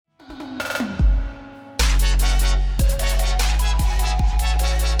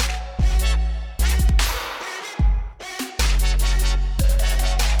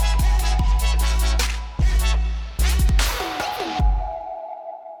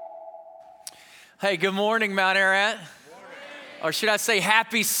Hey, good morning, Mount Ararat. Or should I say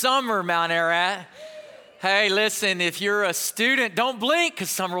happy summer, Mount Ararat? Hey, listen, if you're a student, don't blink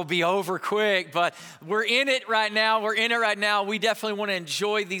because summer will be over quick, but we're in it right now. We definitely want to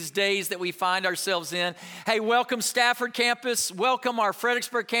enjoy these days that we find ourselves in. Hey, welcome Stafford campus. Welcome our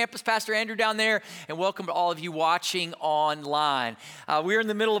Fredericksburg campus, Pastor Andrew down there, and welcome to all of you watching online. We're in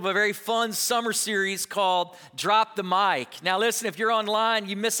the middle of a very fun summer series called Drop the Mic. Now listen, if you're online,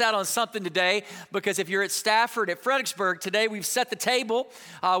 you miss out on something today because if you're at Stafford, at Fredericksburg, today we've set the table.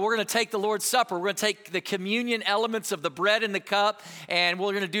 We're going to take the Lord's Supper. We're going to take the communion elements of the bread and the cup, and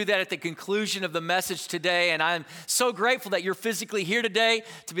we're going to do that at the conclusion of the message today. And I'm so grateful that you're physically here today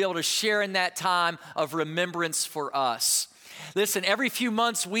to be able to share in that time of remembrance for us. Listen, every few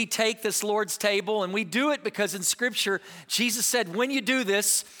months we take this Lord's table, and we do it because in Scripture, Jesus said, when you do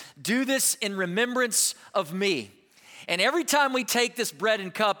this in remembrance of me. And every time we take this bread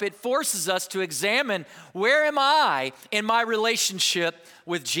and cup, it forces us to examine, where am I in my relationship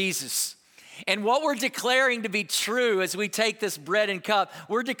with Jesus? And what we're declaring to be true as we take this bread and cup,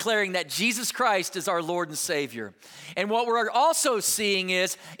 we're declaring that Jesus Christ is our Lord and Savior. And what we're also seeing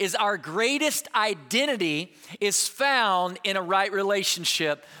is our greatest identity is found in a right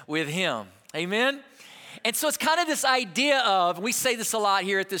relationship with Him. Amen? And so it's kind of this idea of, we say this a lot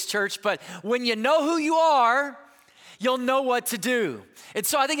here at this church, but when you know who you are, you'll know what to do. And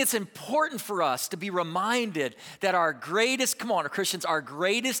so I think it's important for us to be reminded that our greatest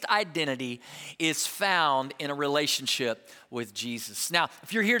identity is found in a relationship with Jesus. Now,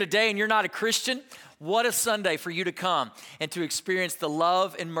 if you're here today and you're not a Christian, what a Sunday for you to come and to experience the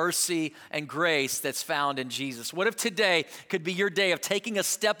love and mercy and grace that's found in Jesus. What if today could be your day of taking a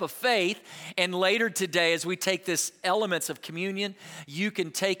step of faith, and later today as we take this elements of communion, you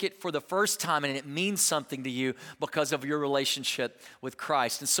can take it for the first time and it means something to you because of your relationship with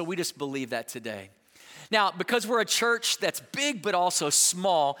Christ. And so we just believe that today. Now, because we're a church that's big but also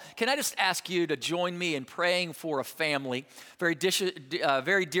small, can I just ask you to join me in praying for a family, very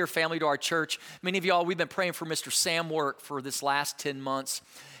dear family to our church. Many of y'all, we've been praying for Mr. Sam Work for this last 10 months.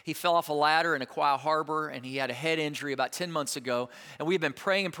 He fell off a ladder in Aquia Harbor, and he had a head injury about 10 months ago. And we've been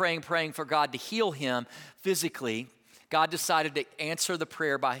praying for God to heal him physically. God decided to answer the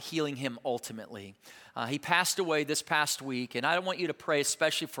prayer by healing him ultimately. He passed away this past week, and I want you to pray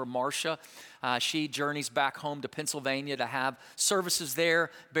especially for Marcia. She journeys back home to Pennsylvania to have services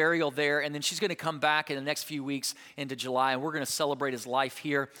there, burial there, and then she's going to come back in the next few weeks into July, and we're going to celebrate his life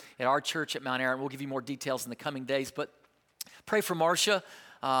here at our church at Mount Ararat. We'll give you more details in the coming days, but pray for Marcia.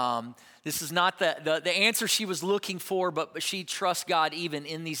 This is not the answer she was looking for, but she trusts God even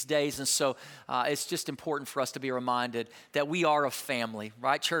in these days. And so it's just important for us to be reminded that we are a family,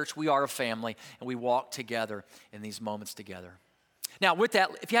 right, church? We are a family, and we walk together in these moments together. Now, with that,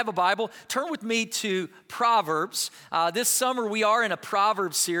 if you have a Bible, turn with me to Proverbs. This summer, we are in a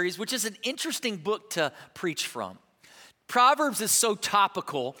Proverbs series, which is an interesting book to preach from. Proverbs is so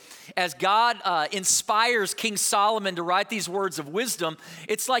topical as God inspires King Solomon to write these words of wisdom.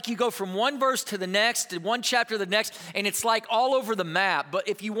 It's like you go from one verse to the next, and one chapter to the next, and it's like all over the map. But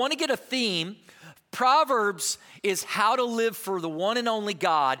if you want to get a theme, Proverbs is how to live for the one and only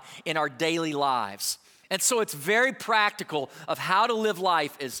God in our daily lives. And so it's very practical of how to live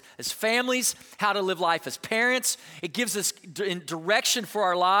life as families, how to live life as parents. It gives us direction for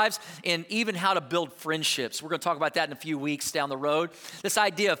our lives and even how to build friendships. We're going to talk about that in a few weeks down the road. This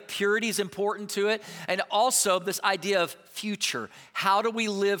idea of purity is important to it. And also this idea of future. How do we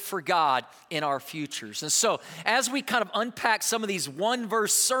live for God in our futures? And so as we kind of unpack some of these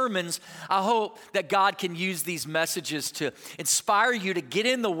one-verse sermons, I hope that God can use these messages to inspire you to get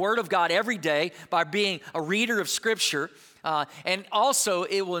in the Word of God every day by being a reader of Scripture. And also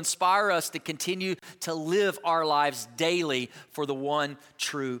it will inspire us to continue to live our lives daily for the one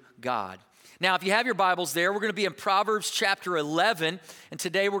true God. Now, if you have your Bibles there, we're going to be in Proverbs chapter 11, and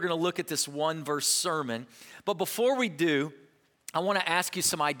today we're going to look at this one-verse sermon. But before we do, I want to ask you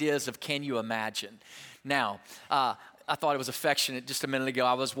some ideas of can you imagine? Now, I thought it was affectionate just a minute ago.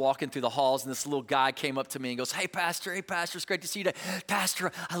 I was walking through the halls, and this little guy came up to me and goes, hey, Pastor, it's great to see you today.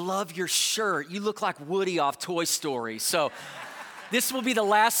 Pastor, I love your shirt. You look like Woody off Toy Story. So this will be the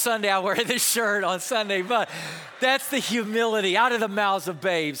last Sunday I wear this shirt on Sunday, but that's the humility out of the mouths of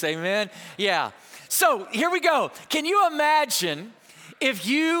babes, amen? Yeah. So here we go. Can you imagine if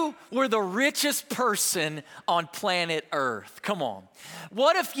you were the richest person on planet Earth? Come on.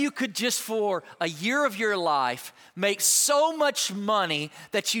 What if you could just for a year of your life make so much money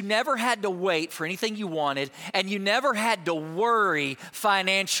that you never had to wait for anything you wanted and you never had to worry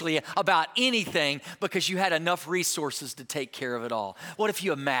financially about anything because you had enough resources to take care of it all? What if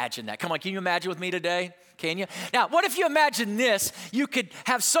you imagine that? Come on, can you imagine with me today? Can you? Now, what if you imagine this? You could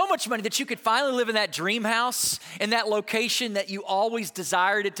have so much money that you could finally live in that dream house in that location that you always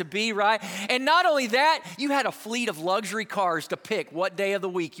desired it to be, right? And not only that, you had a fleet of luxury cars to pick what day of the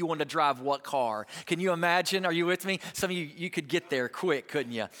week you wanted to drive what car. Can you imagine? Are you with me? Some of you could get there quick,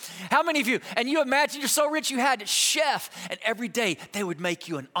 couldn't you? How many of you, and you imagine you're so rich you had a chef, and every day they would make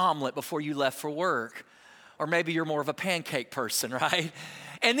you an omelet before you left for work. Or maybe you're more of a pancake person, right?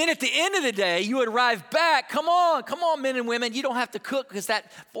 And then at the end of the day, you would arrive back. Come on, men and women. You don't have to cook because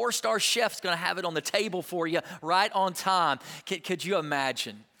that 4-star chef's going to have it on the table for you right on time. Could you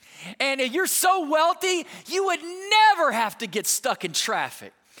imagine? And if you're so wealthy, you would never have to get stuck in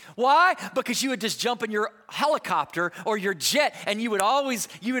traffic. Why? Because you would just jump in your helicopter or your jet and you would always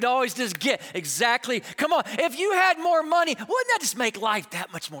just get exactly. Come on, if you had more money, wouldn't that just make life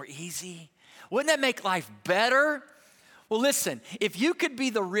that much more easy? Wouldn't that make life better? Well, listen, if you could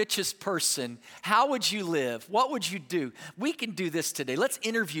be the richest person, how would you live? What would you do? We can do this today. Let's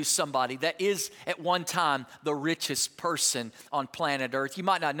interview somebody that is at one time the richest person on planet Earth. You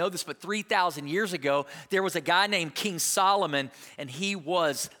might not know this, but 3,000 years ago, there was a guy named King Solomon, and he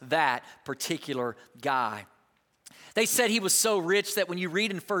was that particular guy. They said he was so rich that when you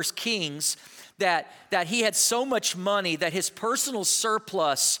read in 1 Kings that he had so much money that his personal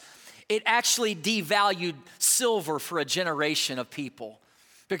surplus, it actually devalued silver for a generation of people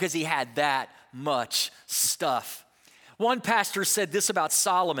because he had that much stuff. One pastor said this about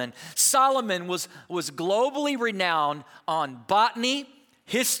Solomon. Solomon was globally renowned on botany,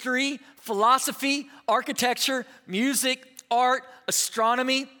 history, philosophy, architecture, music, art,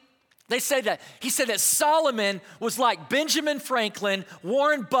 astronomy. He said that Solomon was like Benjamin Franklin,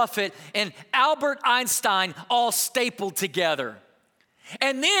 Warren Buffett, and Albert Einstein all stapled together.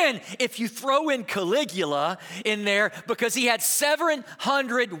 And then if you throw in Caligula in there, because he had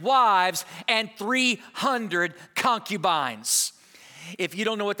 700 wives and 300 concubines. If you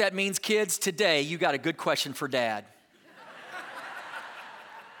don't know what that means, kids, today you got a good question for Dad.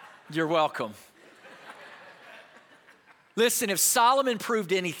 You're welcome. Listen, if Solomon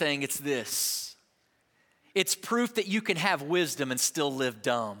proved anything, it's this. It's proof that you can have wisdom and still live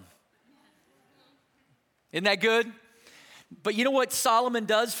dumb. Isn't that good? But you know what Solomon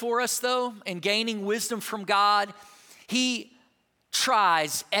does for us, though, in gaining wisdom from God? He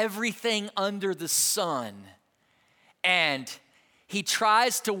tries everything under the sun, and he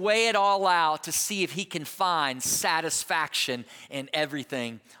tries to weigh it all out to see if he can find satisfaction in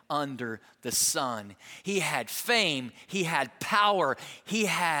everything under the sun. He had fame, he had power, he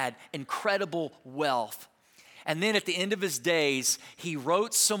had incredible wealth. And then at the end of his days, he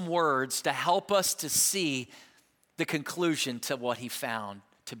wrote some words to help us to see the conclusion to what he found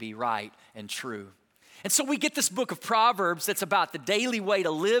to be right and true. And so we get this book of Proverbs that's about the daily way to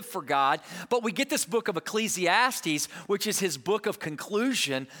live for God, but we get this book of Ecclesiastes, which is his book of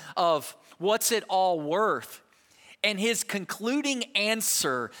conclusion of what's it all worth. And his concluding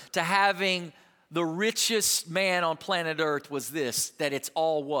answer to having the richest man on planet Earth was this, that it's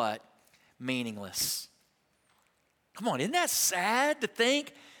all what? Meaningless. Come on, isn't that sad to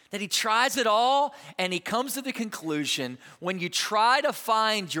think that he tries it all and he comes to the conclusion when you try to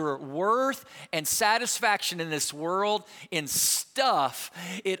find your worth and satisfaction in this world in stuff,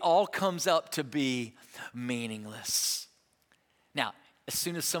 it all comes up to be meaningless. Now, as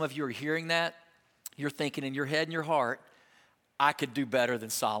soon as some of you are hearing that, you're thinking in your head and your heart, I could do better than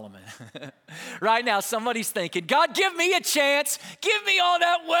Solomon. Right now, somebody's thinking, God, give me a chance. Give me all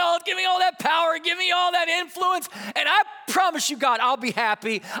that wealth. Give me all that power. Give me all that influence. And I promise you, God, I'll be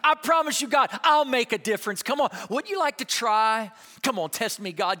happy. I promise you, God, I'll make a difference. Come on. Would you like to try? Come on, test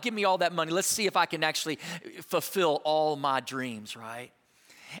me, God. Give me all that money. Let's see if I can actually fulfill all my dreams, right?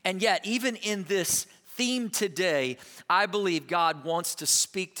 And yet, even in this theme today, I believe God wants to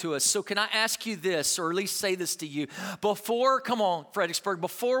speak to us. So can I ask you this, or at least say this to you? Come on, Fredericksburg,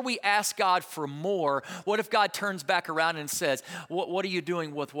 before we ask God for more, what if God turns back around and says, what are you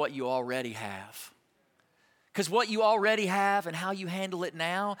doing with what you already have? Because what you already have and how you handle it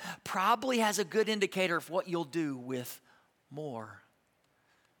now probably has a good indicator of what you'll do with more.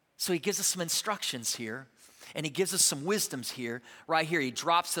 So he gives us some instructions here. And he gives us some wisdoms here, right here. He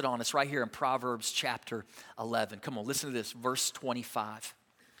drops it on us right here in Proverbs chapter 11. Come on, listen to this, verse 25.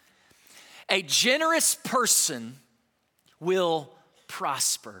 A generous person will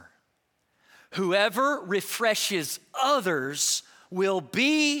prosper. Whoever refreshes others will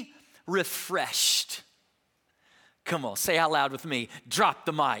be refreshed. Come on, say out loud with me, drop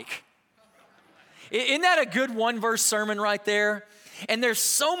the mic. Isn't that a good one-verse sermon right there? And there's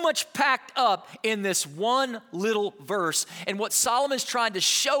so much packed up in this one little verse. And what Solomon's trying to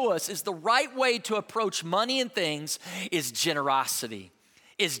show us is the right way to approach money and things is generosity.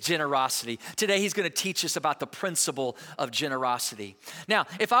 Today, he's going to teach us about the principle of generosity. Now,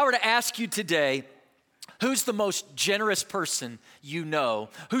 if I were to ask you today, who's the most generous person you know?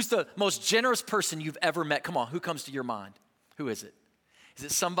 Who's the most generous person you've ever met? Come on, who comes to your mind? Who is it? Is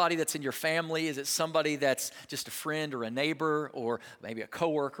it somebody that's in your family? Is it somebody that's just a friend or a neighbor or maybe a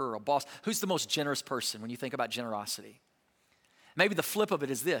coworker or a boss? Who's the most generous person when you think about generosity? Maybe the flip of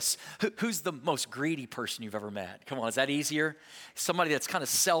it is this. Who's the most greedy person you've ever met? Come on, is that easier? Somebody that's kind of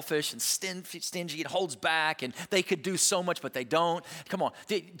selfish and stingy and holds back and they could do so much, but they don't. Come on,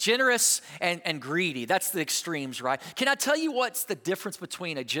 generous and greedy, that's the extremes, right? Can I tell you what's the difference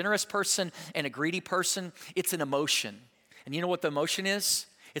between a generous person and a greedy person? It's an emotion. And you know what the emotion is?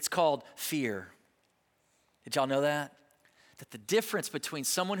 It's called fear. Did y'all know that? That the difference between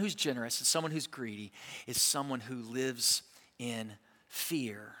someone who's generous and someone who's greedy is someone who lives in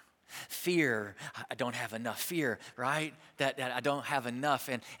fear. Fear, I don't have enough. Fear, right? That I don't have enough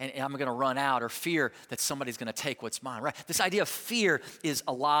and I'm going to run out, or fear that somebody's going to take what's mine, right? This idea of fear is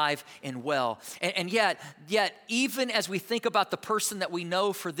alive and well. And yet, even as we think about the person that we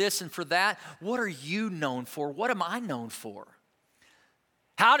know for this and for that, what are you known for? What am I known for?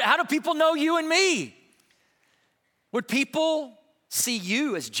 How do people know you and me? Would people see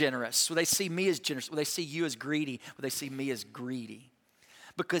you as generous? Will they see me as generous? Will they see you as greedy? Will they see me as greedy?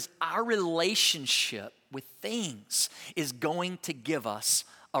 Because our relationship with things is going to give us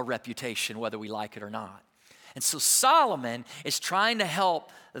a reputation, whether we like it or not. And so Solomon is trying to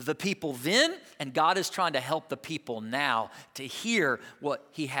help the people then, and God is trying to help the people now to hear what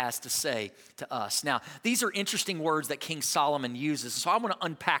he has to say to us. Now, these are interesting words that King Solomon uses. So I want to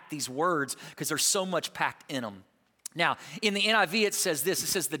unpack these words because there's so much packed in them. Now, in the NIV, it says this. It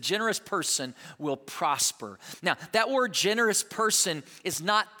says, the generous person will prosper. Now, that word generous person is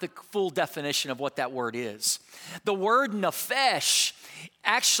not the full definition of what that word is. The word nephesh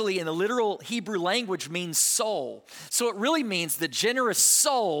actually in the literal Hebrew language means soul. So it really means the generous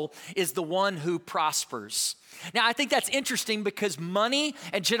soul is the one who prospers. Now, I think that's interesting because money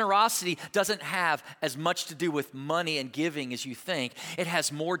and generosity doesn't have as much to do with money and giving as you think. It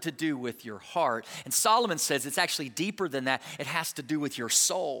has more to do with your heart. And Solomon says it's actually deeper than that. It has to do with your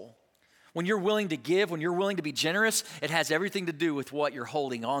soul. When you're willing to give, when you're willing to be generous, it has everything to do with what you're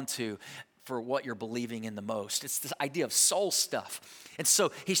holding on to for what you're believing in the most. It's this idea of soul stuff. And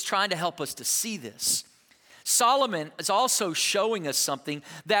so he's trying to help us to see this. Solomon is also showing us something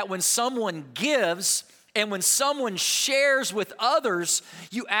that when someone gives, and when someone shares with others,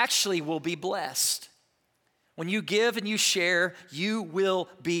 you actually will be blessed. When you give and you share, you will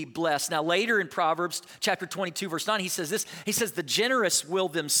be blessed. Now, later in Proverbs chapter 22, verse 9, he says this. He says, the generous will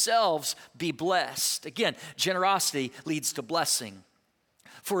themselves be blessed. Again, generosity leads to blessing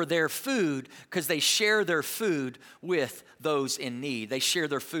for their food because they share their food with those in need. They share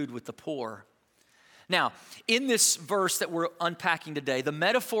their food with the poor. Now, in this verse that we're unpacking today, the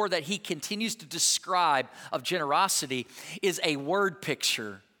metaphor that he continues to describe of generosity is a word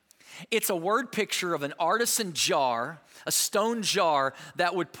picture. It's a word picture of an artisan jar, a stone jar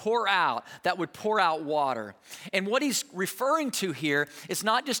that would pour out water. And what he's referring to here is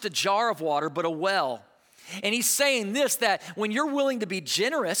not just a jar of water, but a well. And he's saying this, that when you're willing to be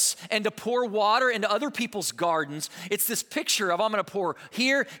generous and to pour water into other people's gardens, it's this picture of I'm going to pour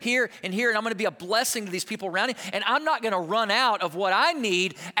here, here, and here, and I'm going to be a blessing to these people around me, and I'm not going to run out of what I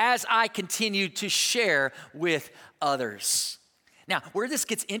need as I continue to share with others. Now, where this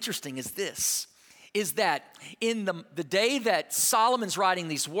gets interesting is this, is that in the day that Solomon's writing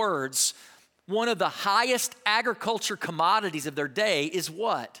these words, one of the highest agriculture commodities of their day is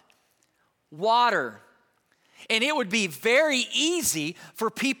what? Water. And it would be very easy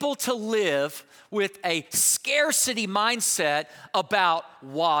for people to live with a scarcity mindset about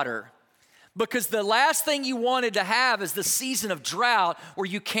water. Because the last thing you wanted to have is the season of drought where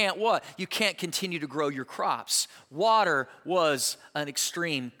you can't what? You can't continue to grow your crops. Water was an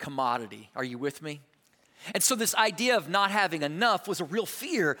extreme commodity. Are you with me? And so this idea of not having enough was a real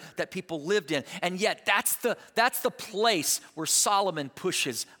fear that people lived in. And yet that's the place where Solomon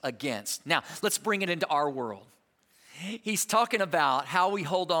pushes against. Now, let's bring it into our world. He's talking about how we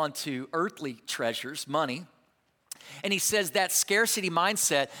hold on to earthly treasures, money, And he says that scarcity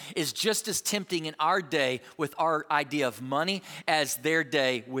mindset is just as tempting in our day with our idea of money as their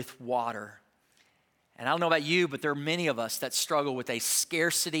day with water. And I don't know about you, but there are many of us that struggle with a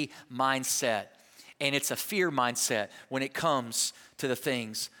scarcity mindset. And it's a fear mindset when it comes to the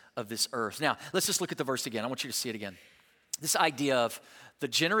things of this earth. Now, let's just look at the verse again. I want you to see it again. This idea of the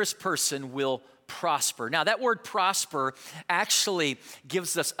generous person will prosper. Now, that word prosper actually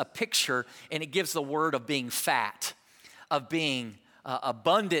gives us a picture, and it gives the word of being fat, of being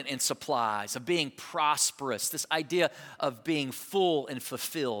abundant in supplies, of being prosperous, this idea of being full and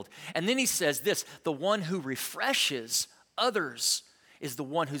fulfilled. And then he says this, the one who refreshes others is the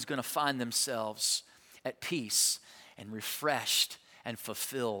one who's going to find themselves at peace and refreshed and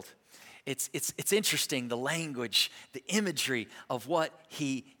fulfilled. It's interesting, the language, the imagery of what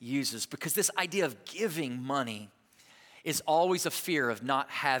he uses, because this idea of giving money is always a fear of not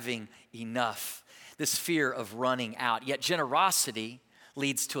having enough, this fear of running out. Yet generosity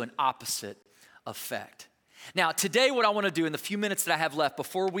leads to an opposite effect. Now, today what I want to do in the few minutes that I have left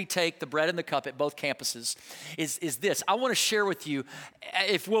before we take the bread and the cup at both campuses is this. I want to share with you,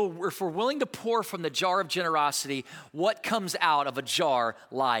 if we're willing to pour from the jar of generosity, what comes out of a jar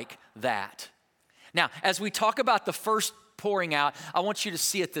like that. Now, as we talk about the first pouring out, I want you to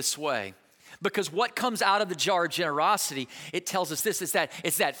see it this way. Because what comes out of the jar of generosity, it tells us this, is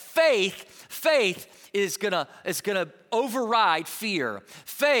that faith is gonna override fear.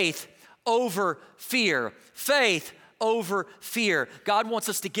 Faith over fear. Faith over fear. God wants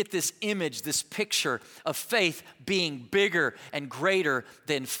us to get this image, this picture of faith being bigger and greater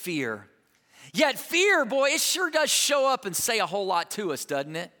than fear. Yet fear, boy, it sure does show up and say a whole lot to us,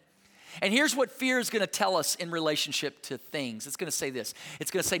 doesn't it? And here's what fear is going to tell us in relationship to things. It's going to say this.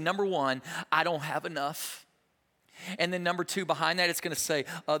 It's going to say, number one, I don't have enough. And then number two, behind that, it's going to say,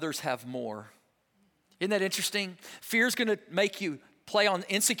 others have more. Isn't that interesting? Fear is going to make you play on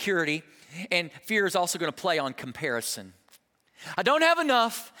insecurity, and fear is also going to play on comparison. I don't have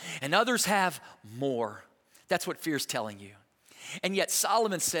enough, and others have more. That's what fear is telling you. And yet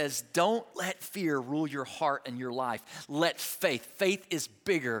Solomon says, don't let fear rule your heart and your life. Let faith. Faith is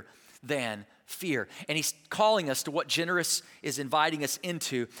bigger than fear. And he's calling us to what generous is inviting us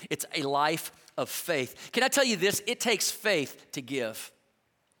into. It's a life of faith. Can I tell you this? It takes faith to give.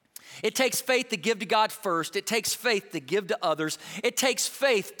 It takes faith to give to God first. It takes faith to give to others. It takes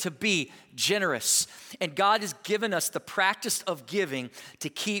faith to be generous. And God has given us the practice of giving to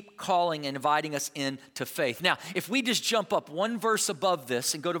keep calling and inviting us into faith. Now, if we just jump up one verse above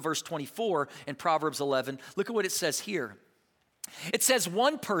this and go to verse 24 in Proverbs 11, look at what it says here. It says,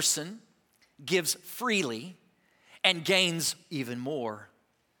 one person gives freely and gains even more.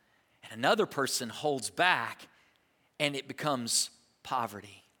 And another person holds back and it becomes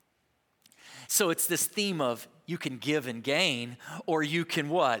poverty. So it's this theme of you can give and gain, or you can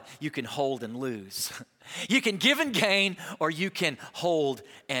what? You can hold and lose. You can give and gain, or you can hold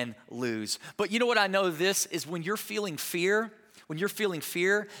and lose. But you know what I know this is when you're feeling fear,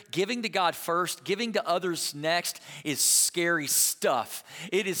 giving to God first, giving to others next is scary stuff.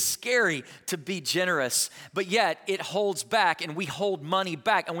 It is scary to be generous, but yet it holds back and we hold money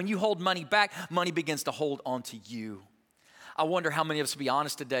back. And when you hold money back, money begins to hold onto you. I wonder how many of us would be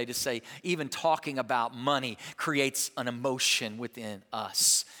honest today to say even talking about money creates an emotion within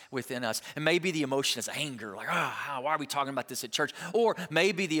us. And maybe the emotion is anger, like, why are we talking about this at church? Or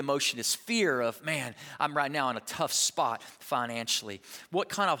maybe the emotion is fear of, man, I'm right now in a tough spot financially. What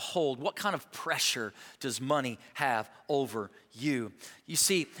kind of hold, what kind of pressure does money have over you? You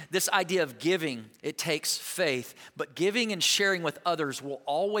see, this idea of giving, it takes faith, but giving and sharing with others will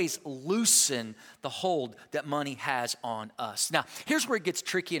always loosen the hold that money has on us. Now, here's where it gets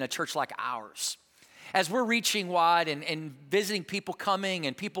tricky in a church like ours. As we're reaching wide and visiting people coming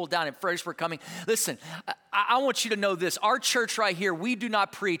and people down in Fredericksburg coming, listen, I want you to know this. Our church right here, we do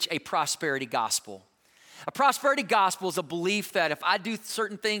not preach a prosperity gospel. A prosperity gospel is a belief that if I do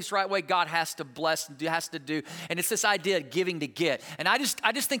certain things the right way, God has to bless and has to do. And it's this idea of giving to get. And I just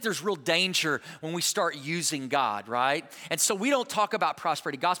think there's real danger when we start using God, right? And so we don't talk about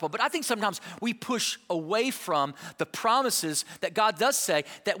prosperity gospel, but I think sometimes we push away from the promises that God does say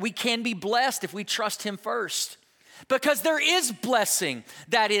that we can be blessed if we trust Him first. Because there is blessing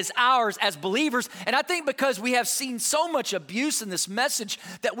that is ours as believers. And I think because we have seen so much abuse in this message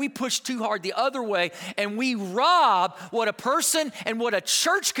that we push too hard the other way and we rob what a person and what a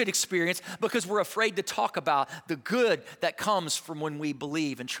church could experience because we're afraid to talk about the good that comes from when we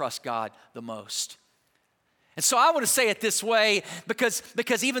believe and trust God the most. And so I want to say it this way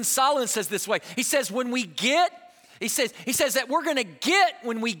because even Solomon says this way. He says when we get, he says that we're going to get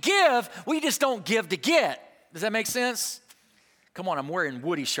when we give, we just don't give to get. Does that make sense? Come on, I'm wearing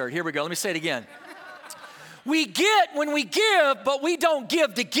Woody shirt. Here we go. Let me say it again. We get when we give, but we don't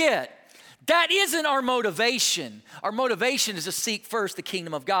give to get. That isn't our motivation. Our motivation is to seek first the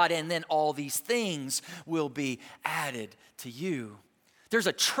kingdom of God, and then all these things will be added to you. There's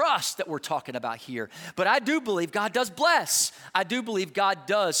a trust that we're talking about here. But I do believe God does bless. I do believe God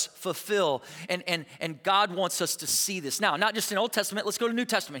does fulfill. And God wants us to see this. Now, not just in Old Testament, let's go to New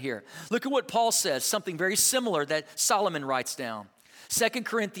Testament here. Look at what Paul says, something very similar that Solomon writes down. 2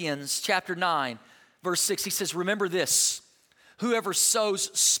 Corinthians chapter 9, verse 6, he says, remember this, whoever sows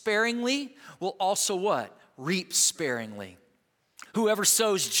sparingly will also what? Reap sparingly. Whoever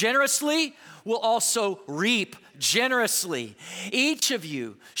sows generously will also reap generously. Each of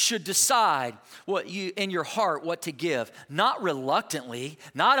you should decide in your heart what to give, not reluctantly,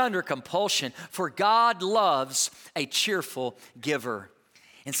 not under compulsion, for God loves a cheerful giver.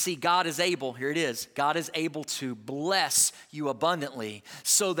 And see, God is able, here it is, God is able to bless you abundantly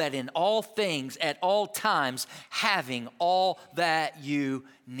so that in all things, at all times, having all that you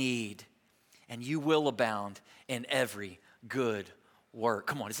need, and you will abound in every good work.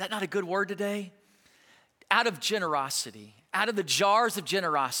 Come on, is that not a good word today? Out of generosity, out of the jars of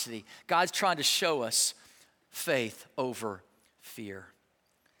generosity, God's trying to show us faith over fear.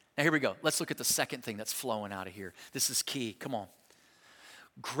 Now here we go. Let's look at the second thing that's flowing out of here. This is key. Come on.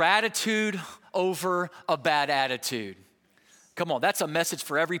 Gratitude over a bad attitude. Come on, that's a message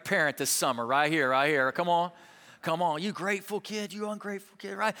for every parent this summer, right here, right here. Come on, you grateful kid, you ungrateful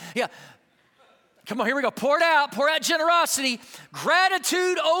kid, right? Yeah. Come on, here we go. Pour out generosity.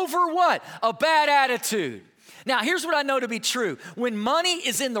 Gratitude over what? A bad attitude. Now, here's what I know to be true. When money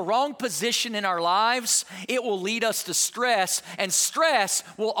is in the wrong position in our lives, it will lead us to stress, and stress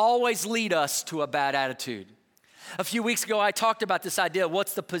will always lead us to a bad attitude. A few weeks ago, I talked about this idea of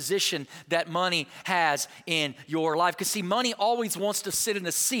what's the position that money has in your life. Because see, money always wants to sit in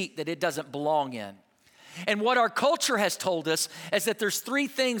a seat that it doesn't belong in. And what our culture has told us is that there's three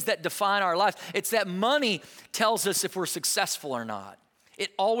things that define our lives. It's that money tells us if we're successful or not.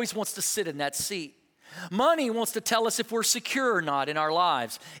 It always wants to sit in that seat. Money wants to tell us if we're secure or not in our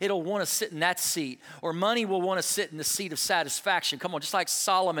lives. It'll want to sit in that seat. Or money will want to sit in the seat of satisfaction. Come on, just like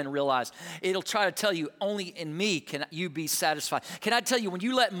Solomon realized. It'll try to tell you, only in me can you be satisfied. Can I tell you, when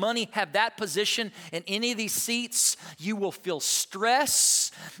you let money have that position in any of these seats, you will feel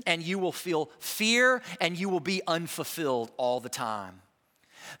stress, and you will feel fear, and you will be unfulfilled all the time.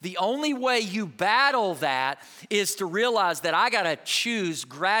 The only way you battle that is to realize that I got to choose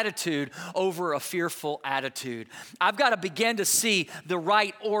gratitude over a fearful attitude. I've got to begin to see the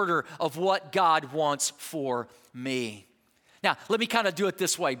right order of what God wants for me. Now, let me kind of do it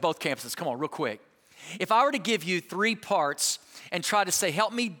this way, both campuses. Come on, real quick. If I were to give you 3 parts and try to say,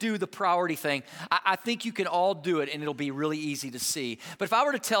 help me do the priority thing, I think you can all do it and it'll be really easy to see. But if I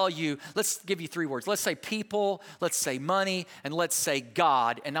were to tell you, let's give you 3 words. Let's say people, let's say money, and let's say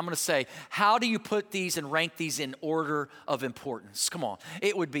God. And I'm going to say, how do you put these and rank these in order of importance? Come on.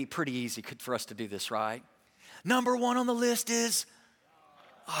 It would be pretty easy for us to do this, right? Number 1 on the list is,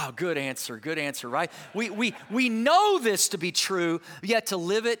 good answer, right? We know this to be true, yet to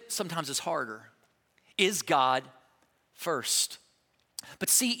live it sometimes is harder. Is God first? But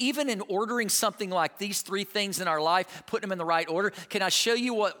see, even in ordering something like these 3 things in our life, putting them in the right order, can I show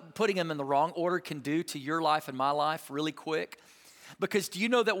you what putting them in the wrong order can do to your life and my life really quick? Because do you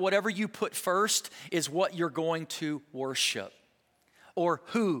know that whatever you put first is what you're going to worship, or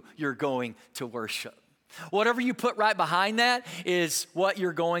who you're going to worship? Whatever you put right behind that is what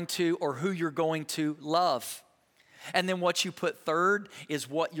you're going to, or who you're going to love. And then what you put third is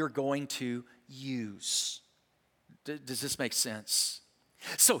what you're going to use. Does this make sense?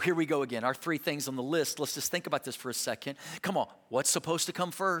 So here we go again. Our 3 things on the list. Let's just think about this for a second. Come on. What's supposed to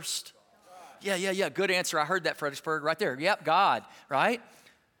come first? Yeah. Good answer. I heard that, Fredericksburg, right there. Yep, God, right?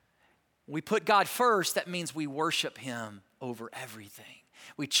 We put God first. That means we worship him over everything.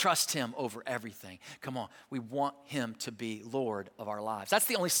 We trust him over everything. Come on. We want him to be Lord of our lives. That's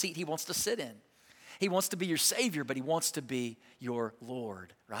the only seat he wants to sit in. He wants to be your Savior, but he wants to be your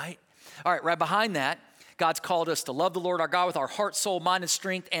Lord, right? All right, right behind that, God's called us to love the Lord our God with our heart, soul, mind, and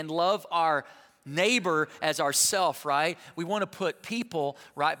strength, and love our neighbor as ourself, right? We want to put people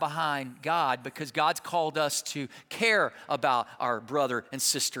right behind God because God's called us to care about our brother and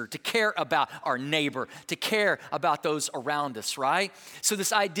sister, to care about our neighbor, to care about those around us, right? So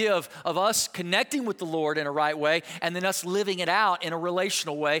this idea of us connecting with the Lord in a right way and then us living it out in a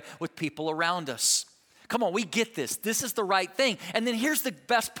relational way with people around us. Come on, we get this. This is the right thing. And then here's the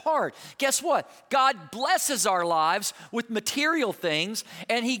best part. Guess what? God blesses our lives with material things,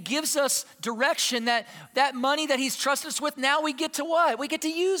 and he gives us direction that money that he's trusted us with, now we get to what? We get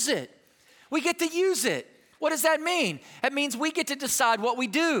to use it. We get to use it. What does that mean? It means we get to decide what we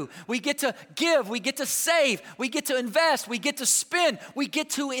do. We get to give. We get to save. We get to invest. We get to spend. We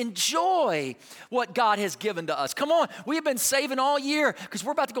get to enjoy what God has given to us. Come on, we've been saving all year because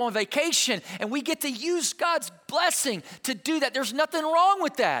we're about to go on vacation, and we get to use God's blessing to do that. There's nothing wrong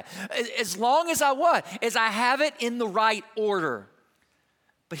with that. As long as As I have it in the right order.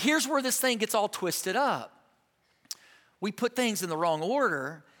 But here's where this thing gets all twisted up. We put things in the wrong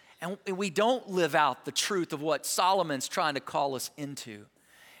order, and we don't live out the truth of what Solomon's trying to call us into.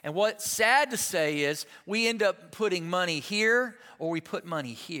 And what's sad to say is we end up putting money here or we put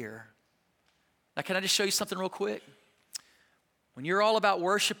money here. Now, can I just show you something real quick? When you're all about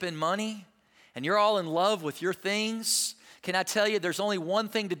worshiping money and you're all in love with your things, can I tell you there's only one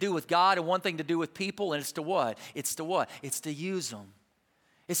thing to do with God and one thing to do with people, and it's to what? It's to what? It's to use them.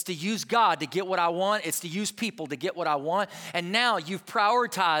 It's to use God to get what I want. It's to use people to get what I want. And now you've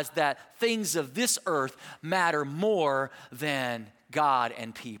prioritized that things of this earth matter more than God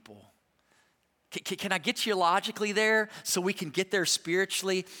and people. Can I get you logically there so we can get there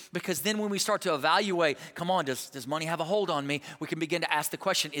spiritually? Because then when we start to evaluate, come on, does money have a hold on me? We can begin to ask the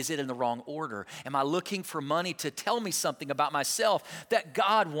question, is it in the wrong order? Am I looking for money to tell me something about myself that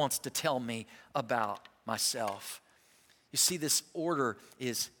God wants to tell me about myself? You see, this order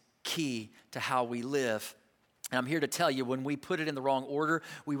is key to how we live. And I'm here to tell you, when we put it in the wrong order,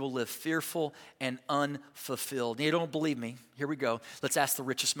 we will live fearful and unfulfilled. You don't believe me? Here we go. Let's ask the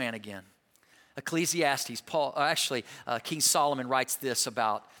richest man again. Ecclesiastes, King Solomon writes this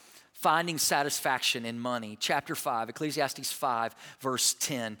about finding satisfaction in money. Chapter 5, Ecclesiastes 5, verse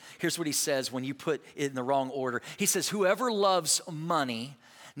 10. Here's what he says when you put it in the wrong order. He says, whoever loves money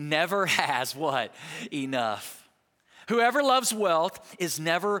never has what? Enough. Whoever loves wealth is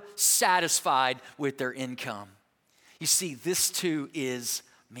never satisfied with their income. You see, this too is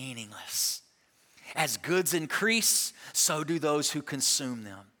meaningless. As goods increase, so do those who consume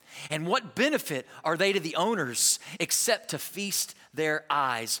them. And what benefit are they to the owners except to feast their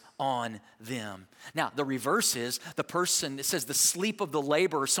eyes on them? Now, the reverse is the person, it says the sleep of the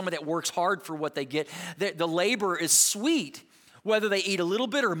laborer, someone that works hard for what they get, the labor is sweet, whether they eat a little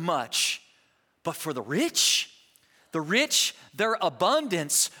bit or much. But for the rich, their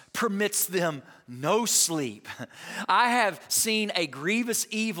abundance permits them no sleep. I have seen a grievous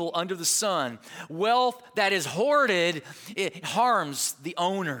evil under the sun. Wealth that is hoarded, it harms the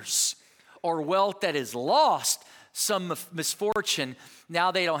owners. Or wealth that is lost, some misfortune,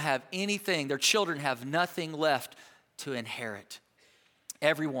 now they don't have anything. Their children have nothing left to inherit.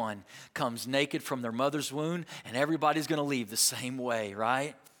 Everyone comes naked from their mother's womb, and everybody's going to leave the same way,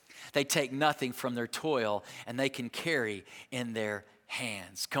 right? They take nothing from their toil, and they can carry in their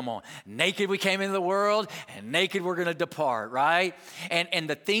hands. Come on. Naked we came into the world, and naked we're going to depart, right? And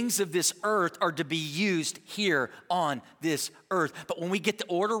the things of this earth are to be used here on this earth. But when we get the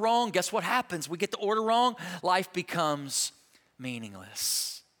order wrong, guess what happens? We get the order wrong, life becomes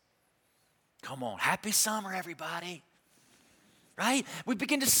meaningless. Come on. Happy summer, everybody. Right? We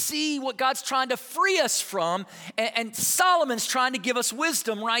begin to see what God's trying to free us from, and Solomon's trying to give us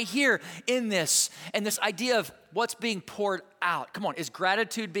wisdom right here in this, and this idea of what's being poured out. Come on, is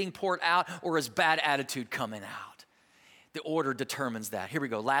gratitude being poured out, or is bad attitude coming out? The order determines that. Here we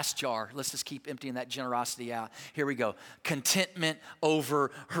go, last jar. Let's just keep emptying that generosity out. Here we go, contentment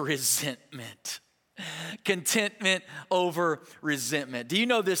over resentment. Contentment over resentment. Do you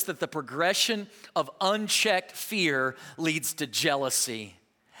know this, that the progression of unchecked fear leads to jealousy,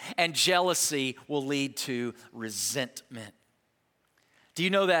 and jealousy will lead to resentment? Do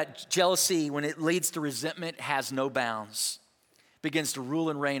you know that jealousy, when it leads to resentment, has no bounds, begins to rule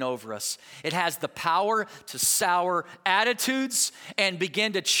and reign over us? It has the power to sour attitudes and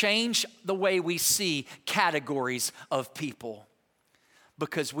begin to change the way we see categories of people,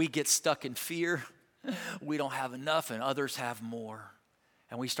 because we get stuck in fear. We don't have enough and others have more.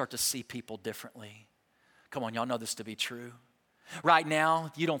 And we start to see people differently. Come on, y'all know this to be true. Right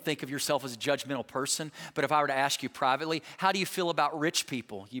now, you don't think of yourself as a judgmental person, but if I were to ask you privately, how do you feel about rich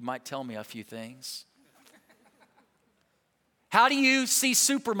people? You might tell me a few things. How do you see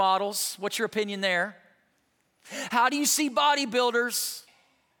supermodels? What's your opinion there? How do you see bodybuilders?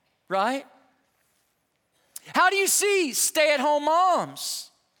 Right? How do you see stay-at-home moms?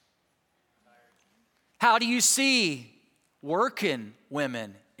 How do you see working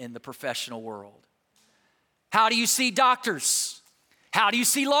women in the professional world? How do you see doctors? How do you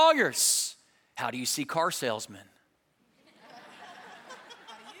see lawyers? How do you see car salesmen?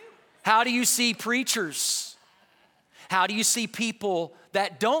 How do you see preachers? How do you see people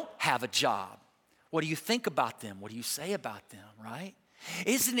that don't have a job? What do you think about them? What do you say about them, right?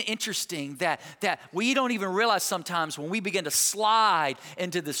 Isn't it interesting that we don't even realize sometimes when we begin to slide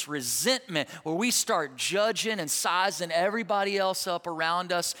into this resentment where we start judging and sizing everybody else up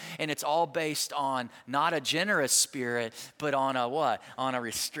around us, and it's all based on not a generous spirit, but on a what? On a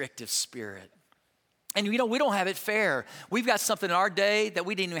restrictive spirit. And we don't have it fair. We've got something in our day that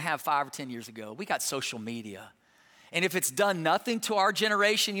we didn't even have 5 or 10 years ago. We got social media. And if it's done nothing to our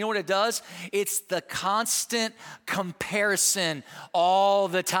generation, you know what it does? It's the constant comparison all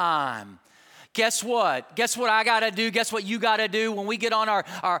the time. Guess what? Guess what I gotta do? Guess what you gotta do when we get on our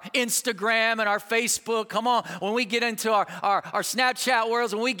Instagram and our Facebook? Come on, when we get into our Snapchat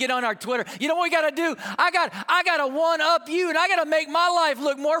worlds, when we get on our Twitter, you know what we gotta do? I gotta one up you, and I gotta make my life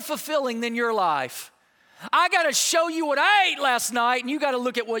look more fulfilling than your life. I got to show you what I ate last night, and you got to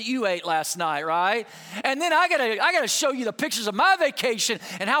look at what you ate last night, right? And then I got to show you the pictures of my vacation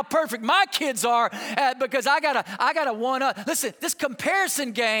and how perfect my kids are because I got to one up. Listen, this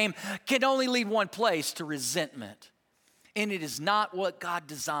comparison game can only lead one place, to resentment. And it is not what God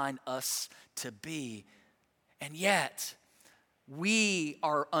designed us to be. And yet, we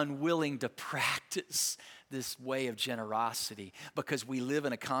are unwilling to practice this way of generosity because we live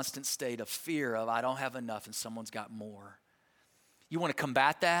in a constant state of fear of I don't have enough and someone's got more. You want to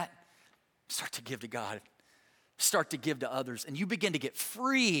combat that? Start to give to God. Start to give to others, and you begin to get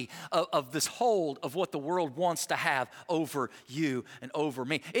free of this hold of what the world wants to have over you and over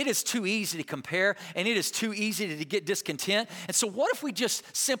me. It is too easy to compare, and it is too easy to get discontent. And so what if we just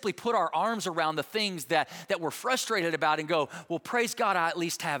simply put our arms around the things that we're frustrated about and go, well, praise God, I at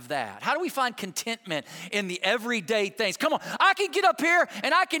least have that. How do we find contentment in the everyday things? Come on, I can get up here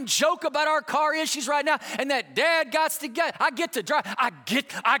and I can joke about our car issues right now, and that dad I get to drive. I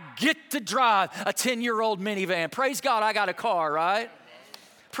get to drive a 10-year-old minivan. Praise God, I got a car, right?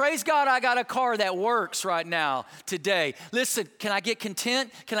 Praise God, I got a car that works right now, today. Listen, can I get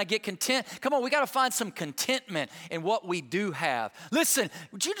content? Can I get content? Come on, we got to find some contentment in what we do have. Listen,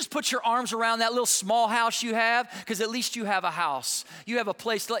 would you just put your arms around that little small house you have? Because at least you have a house. You have a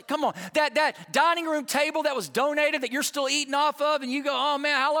place to, come on, that dining room table that was donated that you're still eating off of, and you go, oh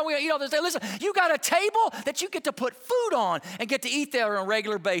man, how long are we going to eat all this? Listen, you got a table that you get to put food on and get to eat there on a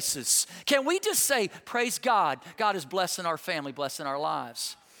regular basis. Can we just say, praise God, God is blessing our family, blessing our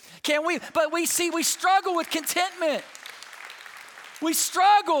lives? Can we? But we struggle with contentment. We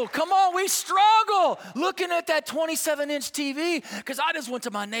struggle. Come on, we struggle looking at that 27-inch TV because I just went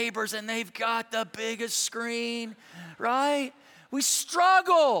to my neighbors and they've got the biggest screen, right? We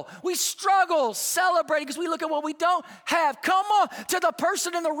struggle celebrating because we look at what we don't have. Come on, to the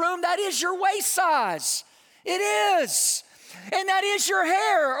person in the room, that is your waist size. It is. And that is your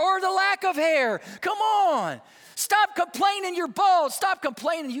hair or the lack of hair. Come on. Stop complaining you're bald. Stop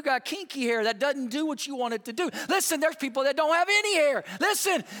complaining you got kinky hair that doesn't do what you want it to do. Listen, there's people that don't have any hair.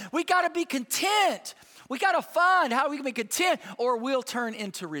 Listen, we got to be content. We got to find how we can be content or we'll turn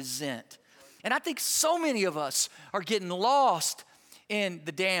into resent. And I think so many of us are getting lost in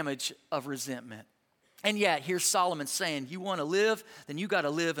the damage of resentment. And yet, here's Solomon saying, you want to live, then you got to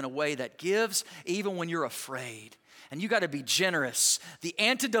live in a way that gives even when you're afraid. And you got to be generous. The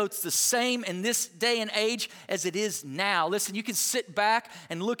antidote's the same in this day and age as it is now. Listen, you can sit back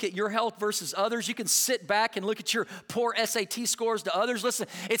and look at your health versus others. You can sit back and look at your poor SAT scores to others. Listen,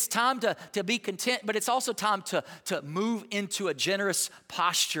 it's time to be content, but it's also time to move into a generous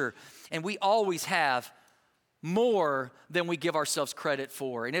posture. And we always have more than we give ourselves credit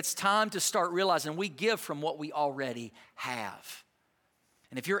for. And it's time to start realizing we give from what we already have.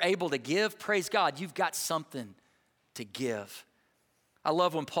 And if you're able to give, praise God, you've got something to give. I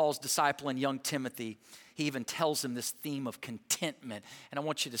love when Paul's discipling young Timothy, he even tells him this theme of contentment. And I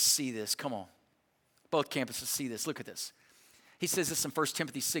want you to see this. Come on. Both campuses see this. Look at this. He says this in 1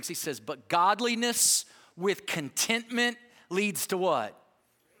 Timothy 6. He says, but godliness with contentment leads to what?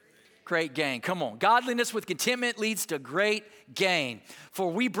 Great gain. Come on. Godliness with contentment leads to great gain. For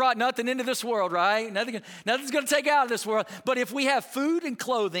we brought nothing into this world, right? Nothing's going to take out of this world. But if we have food and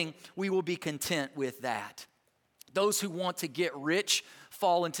clothing, we will be content with that. Those who want to get rich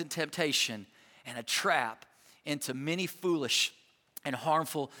fall into temptation and a trap into many foolish and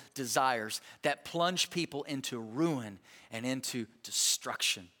harmful desires that plunge people into ruin and into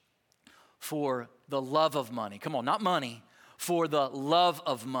destruction. For the love of money, come on, not money, for the love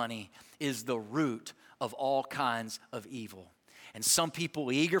of money is the root of all kinds of evil. And some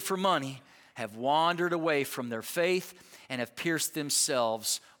people eager for money have wandered away from their faith and have pierced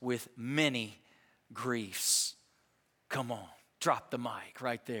themselves with many griefs. Come on, drop the mic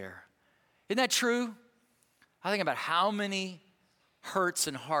right there. Isn't that true? I think about how many hurts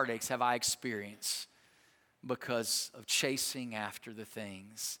and heartaches have I experienced because of chasing after the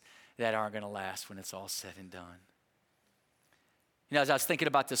things that aren't going to last when it's all said and done. You know, as I was thinking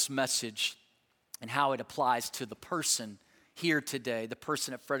about this message and how it applies to the person here today, the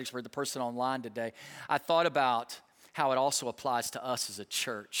person at Fredericksburg, the person online today, I thought about how it also applies to us as a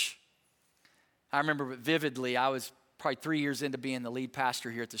church. I remember vividly, I was probably 3 years into being the lead pastor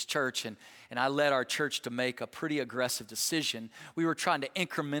here at this church, and I led our church to make a pretty aggressive decision. We were trying to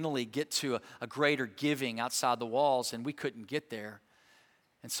incrementally get to a greater giving outside the walls, and we couldn't get there.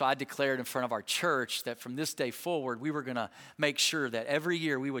 And so I declared in front of our church that from this day forward, we were going to make sure that every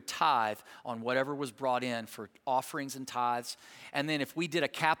year we would tithe on whatever was brought in for offerings and tithes. And then if we did a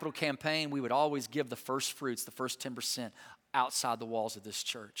capital campaign, we would always give the first fruits, the first 10% outside the walls of this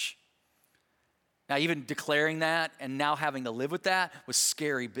church. Now, even declaring that and now having to live with that was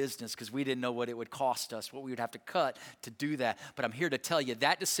scary business because we didn't know what it would cost us, what we would have to cut to do that. But I'm here to tell you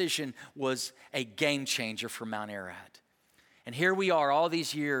that decision was a game changer for Mount Ararat. And here we are all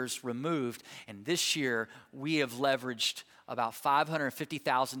these years removed, and this year we have leveraged about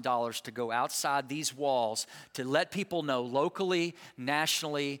 $550,000 to go outside these walls to let people know locally,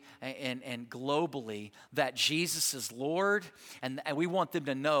 nationally, and globally that Jesus is Lord. And we want them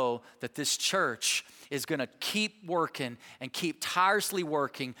to know that this church is going to keep working and keep tirelessly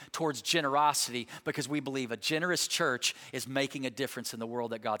working towards generosity because we believe a generous church is making a difference in the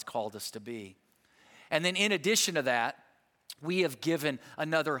world that God's called us to be. And then in addition to that, we have given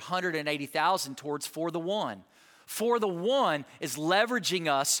another $180,000 towards For the One. For the One is leveraging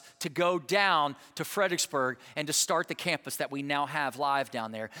us to go down to Fredericksburg and to start the campus that we now have live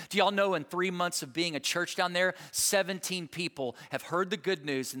down there. Do y'all know in 3 months of being a church down there, 17 people have heard the good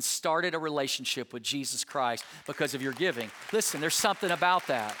news and started a relationship with Jesus Christ because of your giving? Listen, there's something about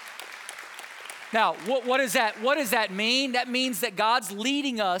that. Now, what does that mean? That means that God's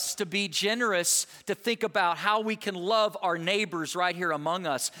leading us to be generous, to think about how we can love our neighbors right here among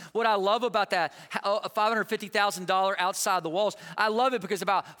us. What I love about that $550,000 outside the walls, I love it because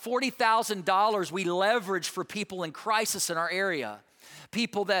about $40,000 we leverage for people in crisis in our area.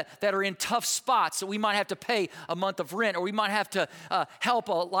 People that are in tough spots that we might have to pay a month of rent, or we might have to help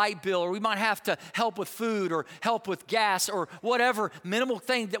a light bill, or we might have to help with food or help with gas or whatever minimal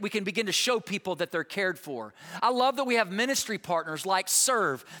thing that we can begin to show people that they're cared for. I love that we have ministry partners like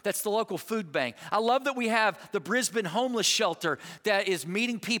Serve, that's the local food bank. I love that we have the Brisbane Homeless Shelter that is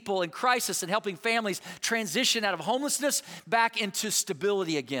meeting people in crisis and helping families transition out of homelessness back into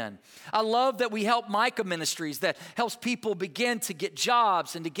stability again. I love that we help Micah Ministries that helps people begin to get jobs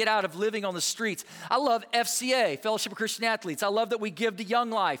and to get out of living on the streets. I love FCA, Fellowship of Christian Athletes. I love that we give to Young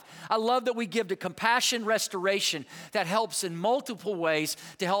Life. I love that we give to Compassion Restoration that helps in multiple ways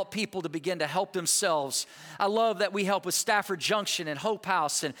to help people to begin to help themselves. I love that we help with Stafford Junction and Hope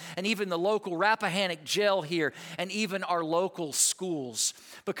House and even the local Rappahannock jail here and even our local schools,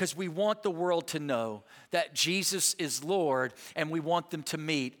 because we want the world to know that Jesus is Lord and we want them to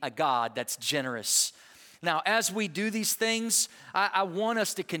meet a God that's generous. Now, as we do these things, I want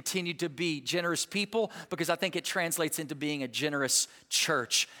us to continue to be generous people because I think it translates into being a generous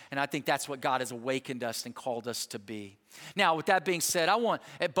church. And I think that's what God has awakened us and called us to be. Now, with that being said, I want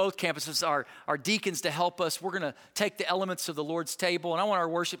at both campuses our deacons to help us. We're going to take the elements of the Lord's table, and I want our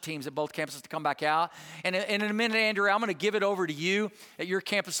worship teams at both campuses to come back out. And in a minute, Andrew, I'm going to give it over to you at your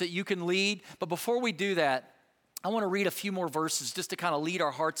campus that you can lead. But before we do that, I want to read a few more verses just to kind of lead our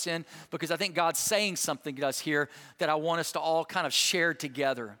hearts in, because I think God's saying something to us here that I want us to all kind of share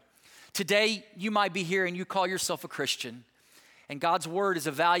together. Today, you might be here and you call yourself a Christian, and God's word is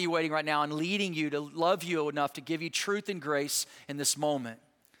evaluating right now and leading you to love you enough to give you truth and grace in this moment.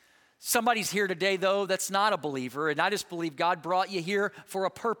 Somebody's here today, though, that's not a believer, and I just believe God brought you here for a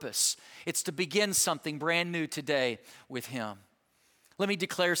purpose. It's to begin something brand new today with Him. Let me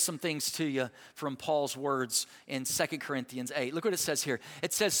declare some things to you from Paul's words in 2 Corinthians 8. Look what it says here.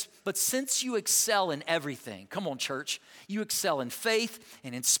 It says, but since you excel in everything, come on, church, you excel in faith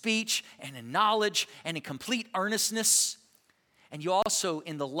and in speech and in knowledge and in complete earnestness, and you also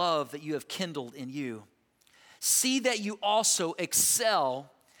in the love that you have kindled in you. See that you also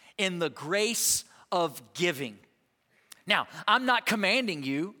excel in the grace of giving. Now, I'm not commanding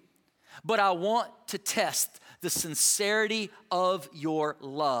you, but I want to test the sincerity of your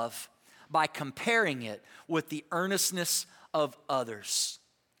love by comparing it with the earnestness of others.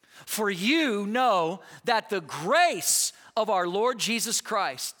 For you know that the grace of our Lord Jesus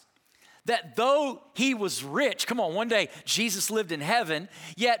Christ, that though he was rich, come on, one day Jesus lived in heaven,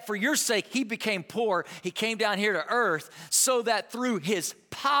 yet for your sake he became poor. He came down here to earth so that through his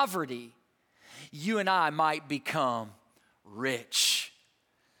poverty, you and I might become rich.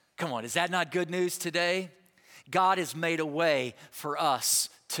 Come on, is that not good news today? God has made a way for us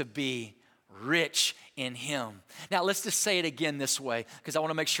to be rich in him. Now let's just say it again this way, because I want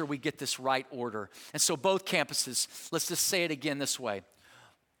to make sure we get this right order. And so both campuses, let's just say it again this way.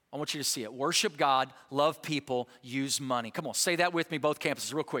 I want you to see it. Worship God, love people, use money. Come on, say that with me, both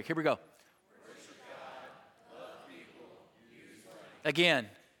campuses, real quick. Here we go. Worship God, love people, use money. Again.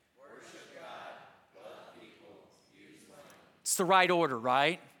 Worship God, love people, use money. It's the right order,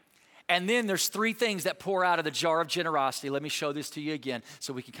 right? And then there's three things that pour out of the jar of generosity. Let me show this to you again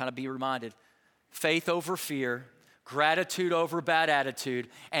so we can kind of be reminded. Faith over fear, gratitude over bad attitude,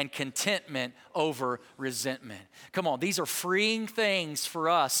 and contentment over resentment. Come on, these are freeing things for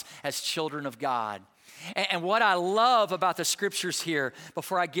us as children of God. And what I love about the scriptures here,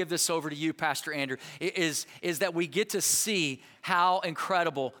 before I give this over to you, Pastor Andrew, is that we get to see how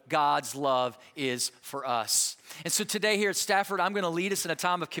incredible God's love is for us. And so today here at Stafford, I'm going to lead us in a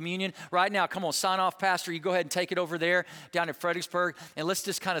time of communion. Right now, come on, sign off, Pastor. You go ahead and take it over there down in Fredericksburg, and let's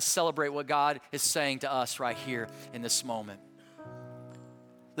just kind of celebrate what God is saying to us right here in this moment.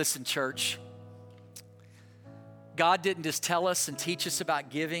 Listen, church. God didn't just tell us and teach us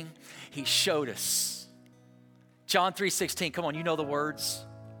about giving. He showed us. John 3:16, come on, you know the words.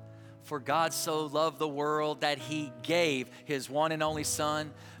 For God so loved the world that he gave his one and only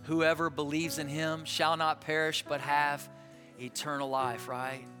Son. Whoever believes in him shall not perish but have eternal life,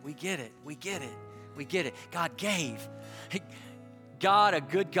 right? We get it, we get it, we get it. God gave. God,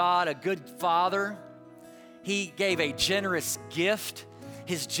 a good Father, he gave a generous gift.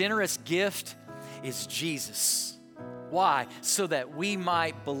 His generous gift is Jesus. Why? So that we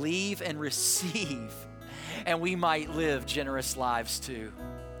might believe and receive, and we might live generous lives too.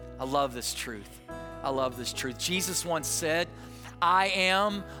 I love this truth. I love this truth. Jesus once said, I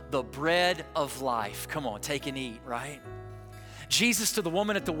am the bread of life. Come on, take and eat, right? Jesus to the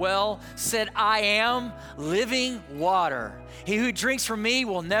woman at the well said, I am living water. He who drinks from me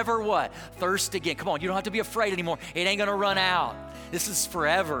will never what? Thirst again. Come on, you don't have to be afraid anymore. It ain't gonna run out. This is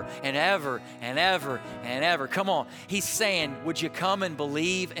forever and ever and ever and ever. Come on. He's saying, would you come and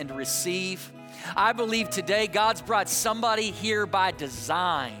believe and receive? I believe today God's brought somebody here by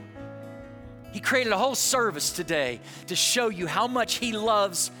design. He created a whole service today to show you how much he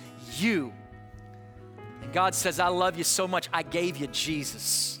loves you. And God says, I love you so much, I gave you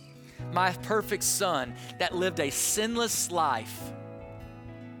Jesus, my perfect Son that lived a sinless life,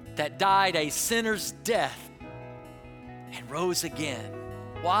 that died a sinner's death and rose again.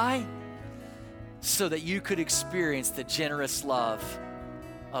 Why? So that you could experience the generous love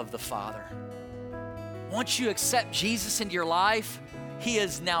of the Father. Once you accept Jesus into your life, he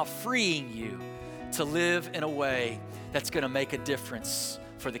is now freeing you to live in a way that's going to make a difference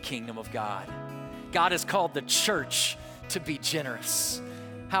for the kingdom of God. God has called the church to be generous.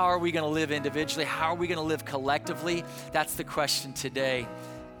 How are we going to live individually? How are we going to live collectively? That's the question today.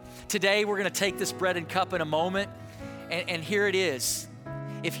 Today, we're going to take this bread and cup in a moment, and here it is.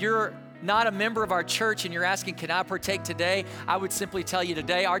 If you're not a member of our church and you're asking, can I partake today? I would simply tell you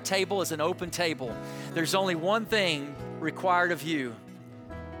today, our table is an open table. There's only one thing required of you.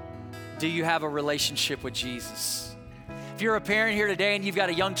 Do you have a relationship with Jesus? If you're a parent here today and you've got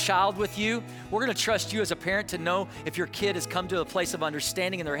a young child with you, we're going to trust you as a parent to know if your kid has come to a place of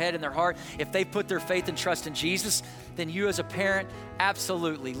understanding in their head and their heart. If they put their faith and trust in Jesus, then you as a parent,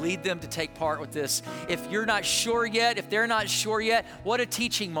 absolutely lead them to take part with this. If you're not sure yet, if they're not sure yet, what a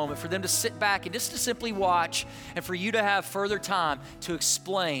teaching moment for them to sit back and just to simply watch, and for you to have further time to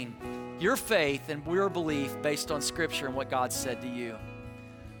explain your faith and your belief based on Scripture and what God said to you.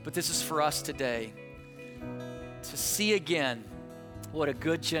 But this is for us today to see again what a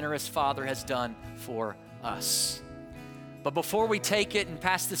good, generous Father has done for us. But before we take it and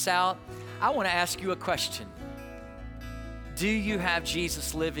pass this out, I want to ask you a question. Do you have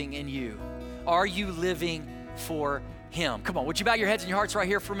Jesus living in you? Are you living for him? Come on, would you bow your heads and your hearts right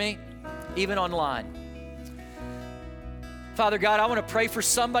here for me, even online? Father God, I want to pray for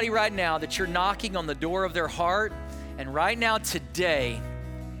somebody right now that you're knocking on the door of their heart, and right now today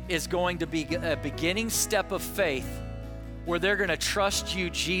is going to be a beginning step of faith where they're going to trust you,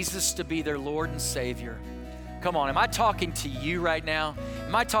 Jesus, to be their Lord and Savior. Come on, am I talking to you right now?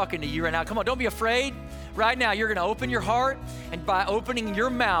 Am I talking to you right now? Come on, don't be afraid. Right now, you're going to open your heart, and by opening your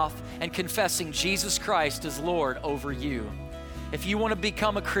mouth and confessing Jesus Christ as Lord over you, If you want to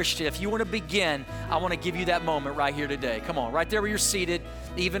become a Christian, if you want to begin, I want to give you that moment right here today. Come on, right there where you're seated,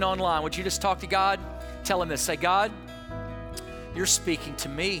 even online. Would you just talk to God? Tell him this. Say, God, you're speaking to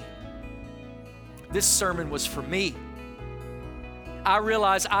me. This sermon was for me. I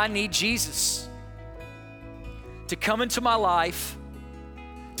realize I need Jesus to come into my life,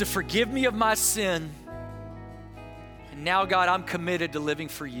 to forgive me of my sin. And now, God, I'm committed to living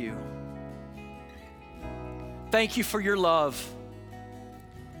for you. Thank you for your love.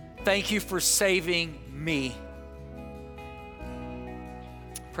 Thank you for saving me.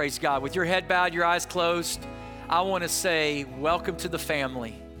 Praise God. With your head bowed, your eyes closed, I want to say welcome to the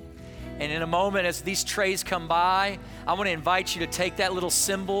family. And in a moment, as these trays come by, I want to invite you to take that little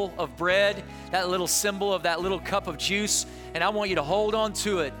symbol of bread, that little symbol of that little cup of juice, and I want you to hold on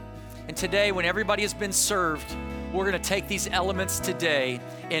to it. And today, when everybody has been served, we're going to take these elements today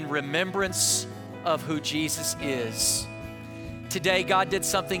in remembrance of who Jesus is. Today, God did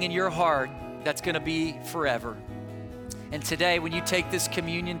something in your heart that's going to be forever. And today, when you take this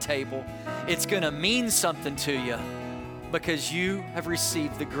communion table, it's going to mean something to you because you have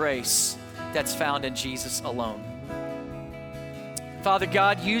received the grace that's found in Jesus alone. Father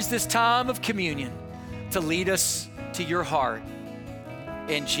God, use this time of communion to lead us to your heart.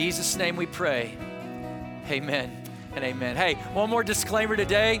 In Jesus' name we pray. Amen and amen. Hey, one more disclaimer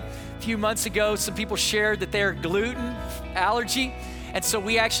today. A few months ago, some people shared that they're gluten allergy. And so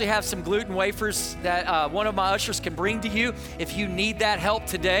we actually have some gluten wafers that one of my ushers can bring to you if you need that help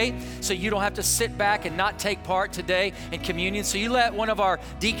today, so you don't have to sit back and not take part today in communion. So you let one of our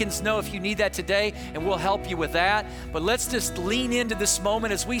deacons know if you need that today, and we'll help you with that. But let's just lean into this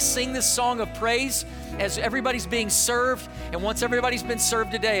moment as we sing this song of praise, as everybody's being served. And once everybody's been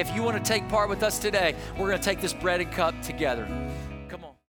served today, if you want to take part with us today, we're going to take this bread and cup together.